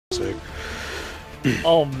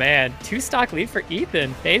Oh man, 2-stock lead for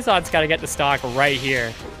Ethan. Phazon's got to get the stock right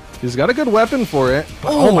here. He's got a good weapon for it.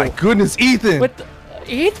 Oh my goodness, Ethan!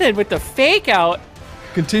 Ethan with the fake out.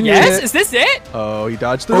 Continue. Yes, is this it? Oh, he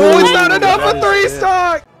dodged through. Oh, it's not enough for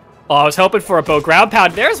 3-stock. Oh, I was hoping for a bow ground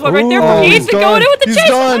pound. There's one right there for Ethan going in with the chase.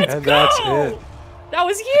 Let's go. That's it. That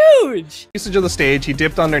was huge. Usage of the stage. He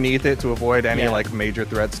dipped underneath it to avoid any like major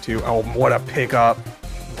threats too. Oh, what a pickup!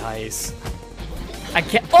 Nice. I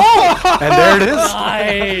can't. Oh! And there it is.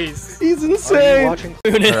 Nice. He's insane.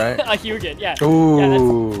 Munin. Right. A Hugan, yeah.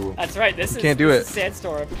 Ooh. Yeah, that's right. This is Can't do it.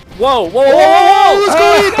 Sandstorm. Whoa, whoa, whoa, whoa, whoa! Let's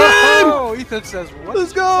go, Ethan! Oh, Ethan says, what?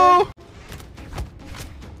 Let's go.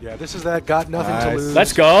 Yeah, this is that got nothing to lose.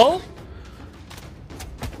 Let's go.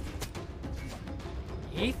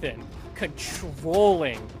 Ethan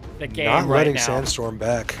controlling the game Not right letting now. Sandstorm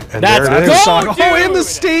back. And That's there it is. go, dude! Oh, and the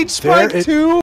stage spike too.